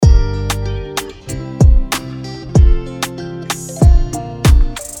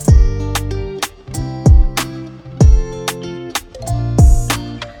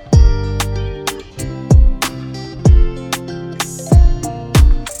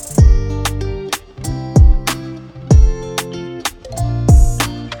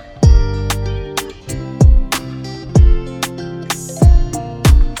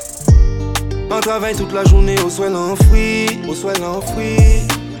travaille toute la journée, au soir l'enfoui, au soir l'enfoui.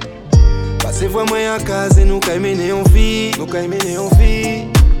 Passez vraiment à casa et nous qu'à mener en vie, nous qu'à mener en vie.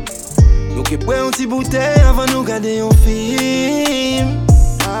 Nous qui prenons un petit bouteille avant nous garder un film.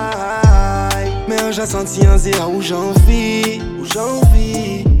 Mais j'ai senti un zéro où j'envie, où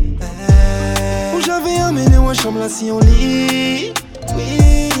j'envie. Où j'avais amené en chambre là si on lit.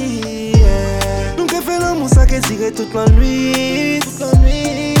 Oui, nous qui fait l'amour ça qui tire toute la nuit, toute la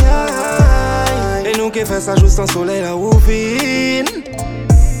nuit. Et nous qui fait ça juste sans soleil là où vine.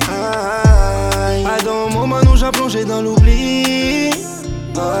 Dans un moment nous j'ai plongé dans l'oubli.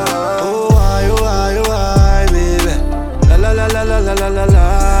 Oh aïe, oh aïe, oh aïe, baby. La la la la la la la la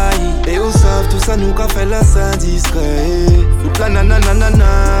la. Et on savent tout ça nous qu'a fait là ça discret. Toute la nananana.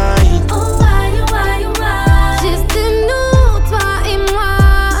 Oh aïe, oh aïe, oh aïe. Juste nous, toi et moi.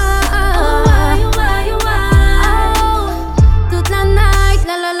 Oh aïe, oh aïe, oh aïe. Toute la night,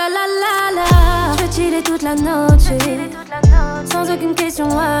 la la la la la la. Je veux chiller toute la noche, sans aucune question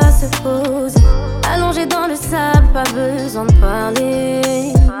à se poser. Allongé dans le sable, pas besoin de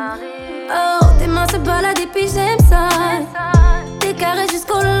parler. Oh, tes mains se baladent et puis j'aime ça. Tes carrés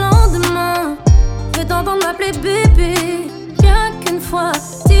jusqu'au lendemain. Je veux t'entendre m'appeler bébé. Rien qu'une fois,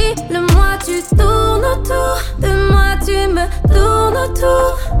 dis-le-moi, tu tournes autour de moi, tu me tournes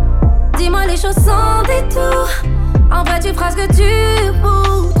autour. Dis-moi les choses sans détour. En vrai, tu feras ce que tu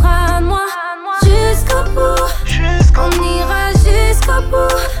voudras de moi. Jusqu'au bout, on ira jusqu'au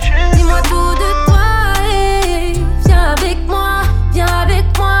bout.